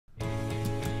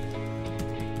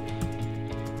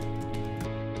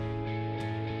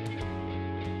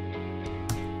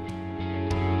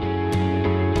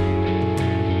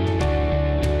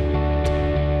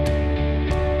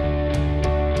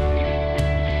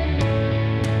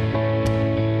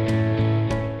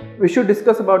we should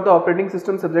discuss about the operating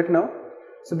system subject now.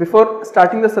 So before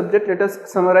starting the subject, let us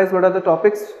summarize what are the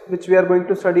topics which we are going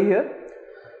to study here.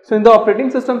 So in the operating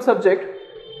system subject,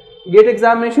 GATE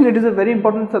examination, it is a very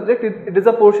important subject. It is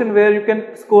a portion where you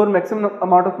can score maximum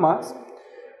amount of marks.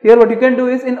 Here what you can do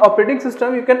is, in operating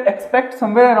system you can expect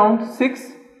somewhere around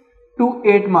 6 to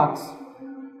 8 marks.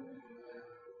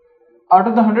 Out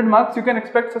of the 100 marks you can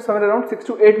expect somewhere around 6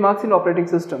 to 8 marks in operating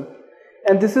system.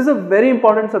 And this is a very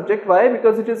important subject. Why?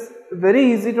 Because it is very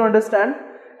easy to understand,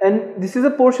 and this is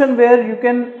a portion where you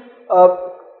can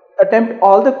attempt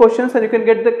all the questions and you can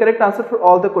get the correct answer for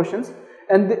all the questions.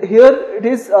 And here it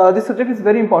is, this subject is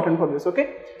very important for this.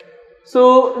 Okay,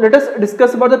 so let us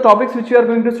discuss about the topics which we are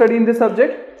going to study in this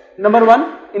subject. Number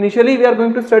 1, initially we are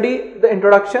going to study the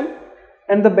introduction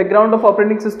and the background of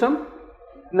operating system.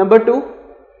 Number 2,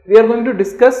 we are going to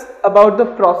discuss about the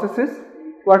processes.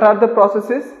 What are the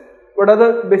processes? What are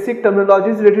the basic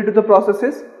terminologies related to the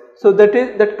processes? So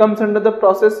that comes under the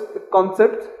process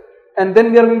concepts. And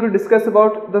then we are going to discuss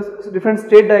about the different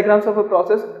state diagrams of a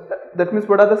process. That means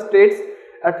what are the states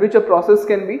at which a process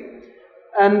can be.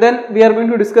 And then we are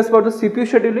going to discuss about the CPU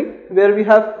scheduling, where we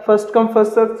have first come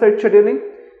first served scheduling.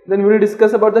 Then we will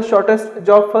discuss about the shortest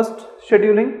job first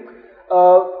scheduling.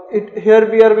 Here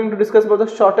we are going to discuss about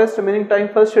the shortest remaining time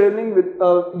first scheduling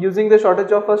with using the shortest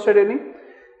job first scheduling.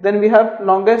 Then we have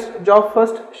longest job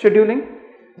first scheduling.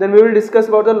 Then we will discuss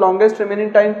about the longest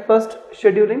remaining time first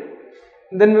scheduling.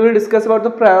 Then we will discuss about the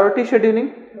priority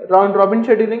scheduling, round robin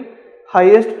scheduling,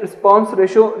 highest response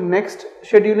ratio next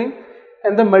scheduling,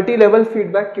 and the multi-level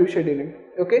feedback queue scheduling.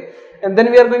 Okay, and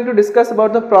then we are going to discuss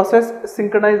about the process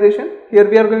synchronization. Here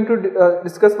we are going to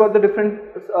discuss about the different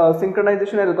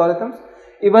synchronization algorithms.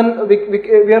 Even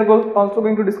we are also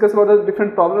going to discuss about the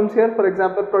different problems here. For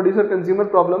example, producer consumer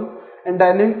problem and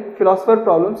dynamic philosopher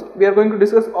problems. We are going to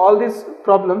discuss all these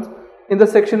problems in the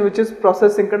section which is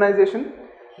process synchronization.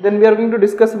 Then we are going to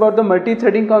discuss about the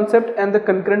multi-threading concept and the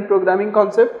concurrent programming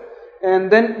concept.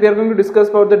 And then we are going to discuss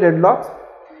about the deadlocks.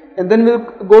 And then we will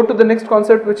go to the next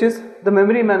concept, which is the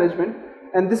memory management.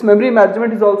 And this memory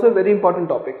management is also a very important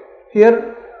topic.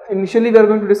 Here initially we are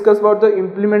going to discuss about the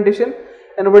implementation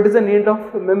and what is the need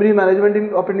of memory management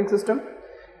in operating system.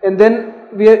 And then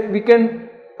we can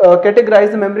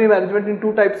categorize the memory management in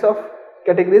 2 types of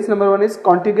categories. Number 1 is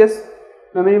contiguous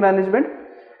memory management,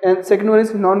 and second one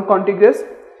is non-contiguous.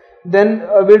 Then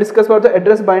we will discuss about the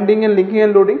address binding and linking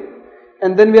and loading.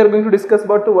 And then we are going to discuss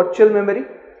about the virtual memory.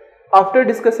 After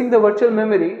discussing the virtual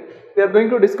memory, we are going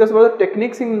to discuss about the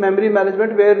techniques in memory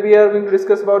management, where we are going to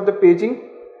discuss about the paging,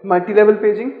 multi-level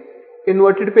paging,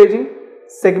 inverted paging,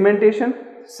 segmentation,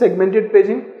 segmented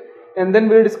paging, and then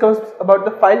we will discuss about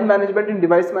the file management and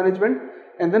device management,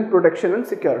 and then protection and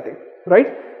security.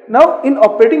 Right now, in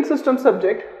operating system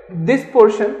subject, this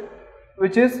portion,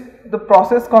 which is the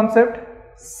process concept,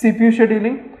 CPU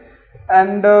scheduling,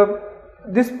 and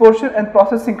this portion and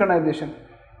process synchronization,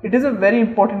 it is a very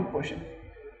important portion.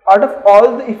 Out of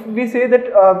all if we say that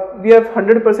we have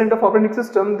 100% of operating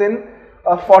system, then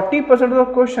 40% of the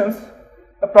questions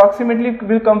approximately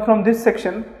will come from this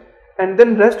section, and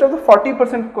then rest of the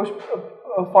 40%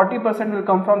 will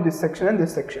come from this section and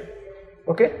this section.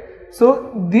 Okay,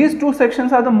 so these 2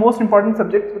 sections are the most important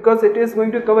subjects, because it is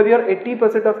going to cover your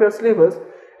 80% of your syllabus,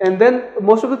 and then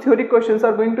most of the theory questions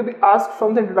are going to be asked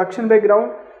from the introduction,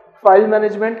 background, file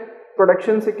management,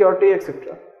 protection, security,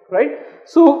 etc. Right?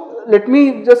 So let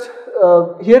me just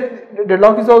here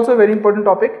deadlock is also a very important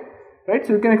topic. Right?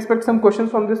 So you can expect some questions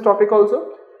from this topic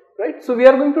also. Right? So we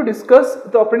are going to discuss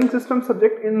the operating system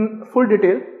subject in full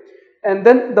detail, and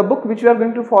then the book which we are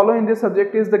going to follow in this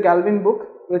subject is the Galvin book,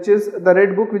 which is the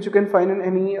red book which you can find in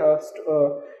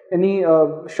any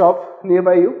shop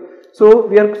nearby you. So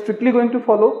we are strictly going to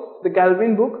follow the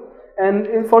Galvin book,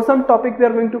 and for some topic we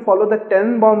are going to follow the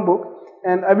Tenenbaum book,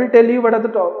 and I will tell you what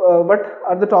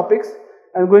are the topics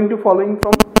I am going to following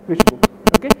from which book.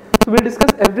 Okay, so we will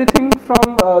discuss everything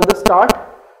from the start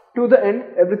to the end,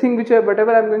 everything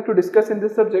whatever I am going to discuss in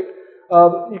this subject.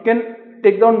 You can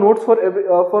take down notes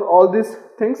for all these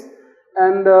things,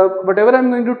 and whatever I am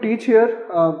going to teach here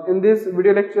in these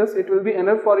video lectures, it will be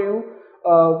enough for you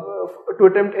to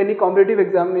attempt any competitive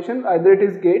examination, either it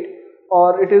is GATE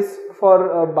or it is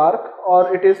for BARC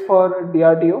or it is for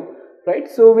DRDO. Right?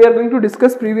 So we are going to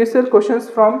discuss previous year questions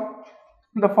from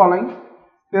the following.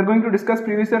 We are going to discuss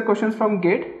previous year questions from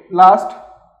GATE, last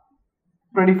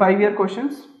 25-year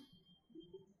questions.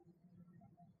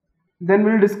 Then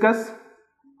we will discuss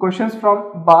questions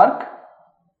from BARC.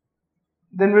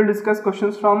 Then we will discuss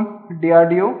questions from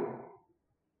DRDO.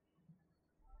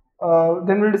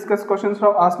 Then we will discuss questions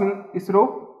from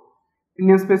ISRO,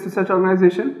 Indian Space Research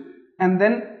Organization, and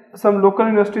then some local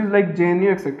universities like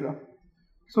JNU, etc.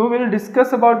 So we will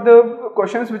discuss about the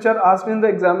questions which are asked in the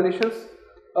examinations,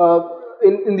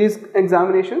 in these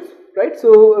examinations, right?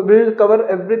 So we will cover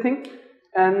everything,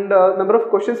 and number of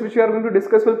questions which we are going to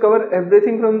discuss will cover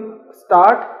everything from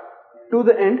start to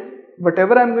the end.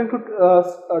 Whatever I am going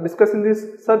to discuss in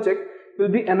this subject will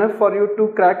be enough for you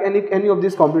to crack any of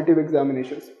these competitive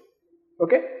examinations.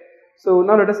 Okay, so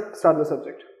now let us start the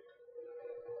subject.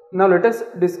 Now let us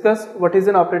discuss what is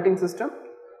an operating system.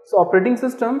 So operating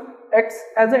system acts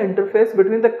as an interface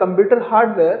between the computer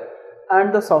hardware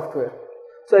and the software.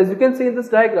 So as you can see in this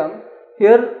diagram,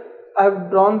 here I have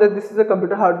drawn that this is a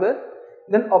computer hardware,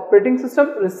 then operating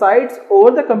system resides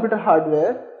over the computer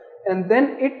hardware, and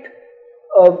then it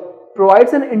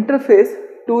provides an interface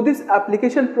to this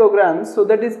application program so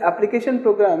that this application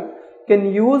program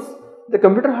can use the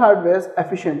computer hardware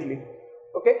efficiently.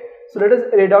 Okay, so let us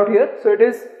read out here. So it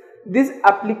is this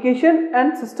application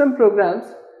and system programs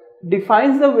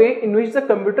defines the way in which the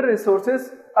computer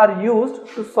resources are used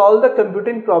to solve the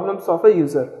computing problems of a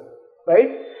user,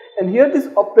 right? And here this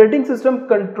operating system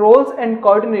controls and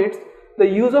coordinates the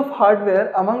use of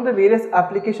hardware among the various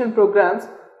application programs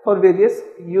for various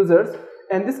users,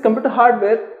 and this computer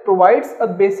hardware provides a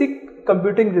basic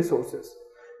computing resources.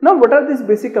 Now what are these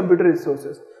basic computer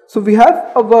resources? So we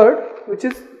have a word which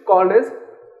is called as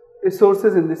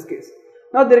resources in this case.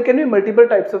 Now there can be multiple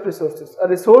types of resources. A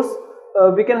resource,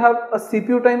 we can have a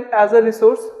CPU time as a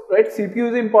resource, right? CPU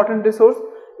is an important resource.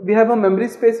 We have a memory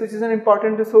space which is an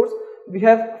important resource. We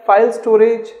have file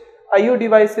storage, IO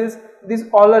devices, these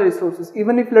all are resources.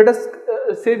 Even if let us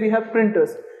say we have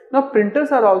printers. Now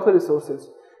printers are also resources.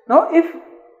 Now if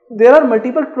there are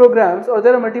multiple programs or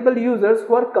there are multiple users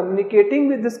who are communicating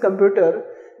with this computer,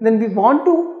 then we want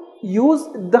to use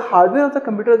the hardware of the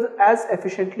computer as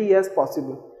efficiently as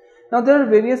possible. Now there are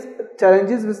various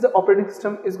challenges which the operating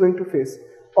system is going to face.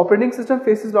 Operating system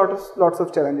faces lots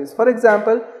of challenges. For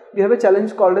example, we have a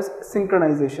challenge called as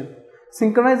synchronization.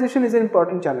 Synchronization is an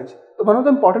important challenge. So one of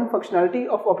the important functionality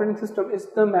of operating system is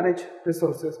to manage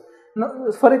resources. Now,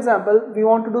 for example, we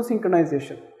want to do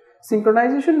synchronization.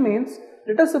 Synchronization means,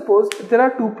 let us suppose there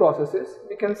are two processes.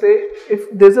 We can say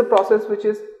if there is a process which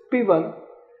is P1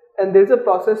 and there is a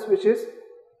process which is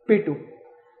P2.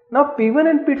 Now P1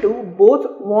 and P2 both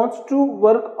wants to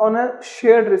work on a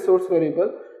shared resource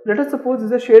variable. Let us suppose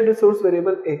this is a shared resource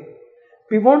variable A.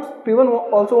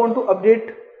 P1 also want to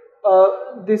update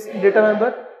this data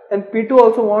member, and P2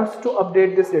 also wants to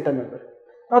update this data member.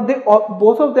 Now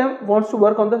both of them wants to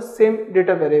work on the same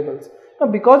data variables. Now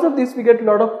because of this we get a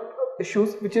lot of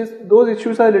issues, which is those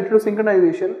issues are related to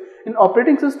synchronization. In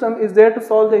operating system is there to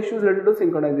solve the issues related to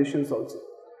synchronizations also.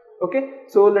 Okay,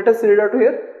 so let us read out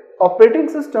here. Operating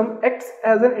system acts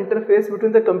as an interface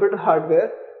between the computer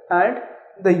hardware and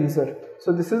the user.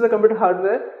 So this is the computer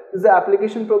hardware, this is the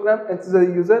application program, and this is the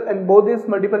user, and both these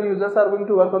multiple users are going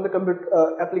to work on the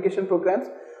computer application programs.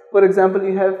 For example,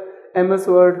 you have MS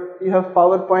Word, you have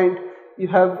PowerPoint, you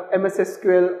have MS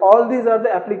SQL, all these are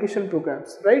the application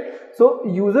programs, right? So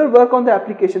user work on the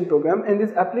application program, and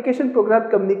this application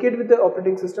program communicate with the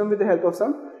operating system with the help of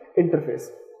some interface,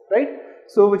 right?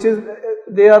 So which is,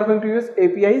 they are going to use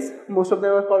APIs, most of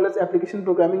them are called as application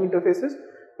programming interfaces,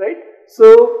 right?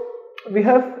 So we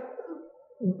have,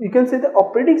 you can say the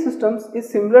operating systems is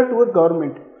similar to a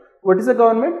government. What is a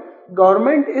government?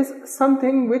 Government is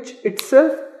something which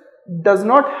itself does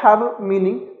not have a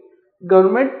meaning.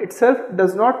 Government itself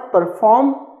does not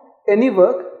perform any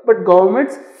work, but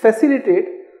governments facilitate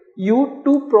you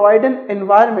to provide an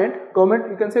environment. Government,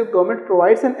 you can say government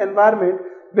provides an environment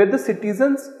where the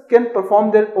citizens can perform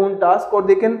their own task or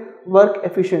they can work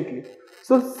efficiently.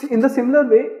 So in the similar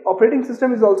way, operating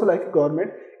system is also like a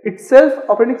government. Itself,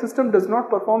 operating system does not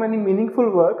perform any meaningful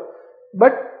work,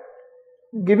 but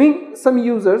giving some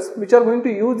users which are going to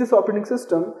use this operating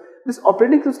system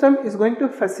is going to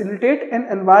facilitate an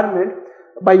environment.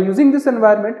 By using this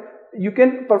environment, you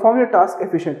can perform your task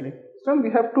efficiently. So we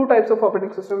have two types of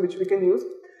operating system which we can use.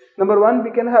 Number one,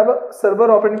 we can have a server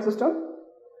operating system,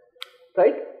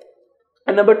 right?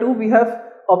 And number two, we have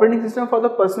operating system for the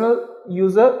personal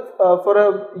user, for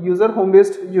a user,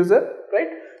 home-based user, right?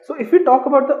 So if we talk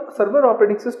about the server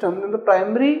operating system, then the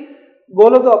primary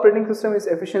goal of the operating system is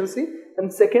efficiency,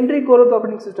 and secondary goal of the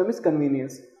operating system is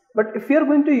convenience. But if we are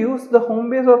going to use the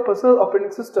home-based or personal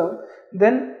operating system,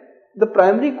 then the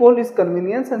primary goal is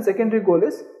convenience and secondary goal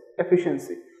is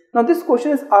efficiency. Now this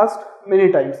question is asked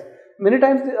many times. Many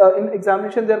times in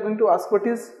examination they are going to ask what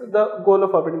is the goal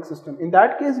of operating system. In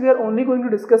that case, we are only going to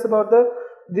discuss about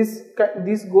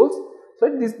these goals. So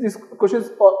this question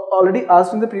is already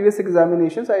asked in the previous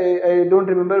examinations. I don't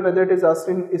remember whether it is asked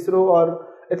in ISRO or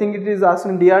I think it is asked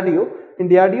in DRDO. In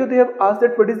DRDO, they have asked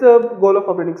that what is the goal of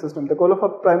operating system. The goal of a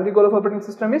primary goal of operating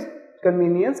system is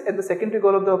convenience, and the secondary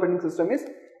goal of the operating system is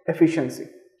efficiency.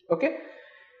 Okay.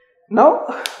 Now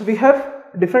we have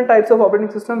different types of operating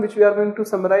system which we are going to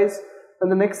summarize in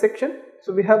the next section.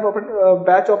 So we have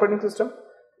batch operating system,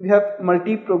 we have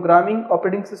multi-programming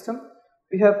operating system,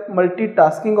 we have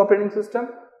multitasking operating system,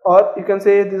 or you can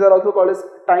say these are also called as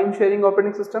time sharing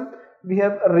operating system. We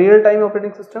have a real-time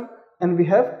operating system, and we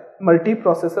have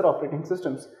multi-processor operating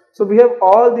systems. So we have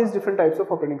all these different types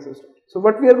of operating systems. So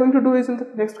what we are going to do is in the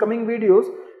next coming videos,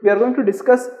 we are going to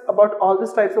discuss about all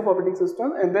these types of operating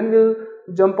system, and then we'll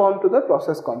jump on to the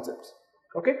process concepts.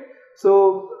 Okay.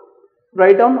 So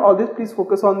write down all this. Please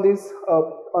focus on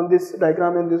this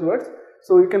diagram and these words.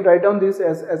 So you can write down this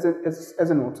as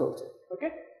a notes also.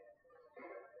 Okay.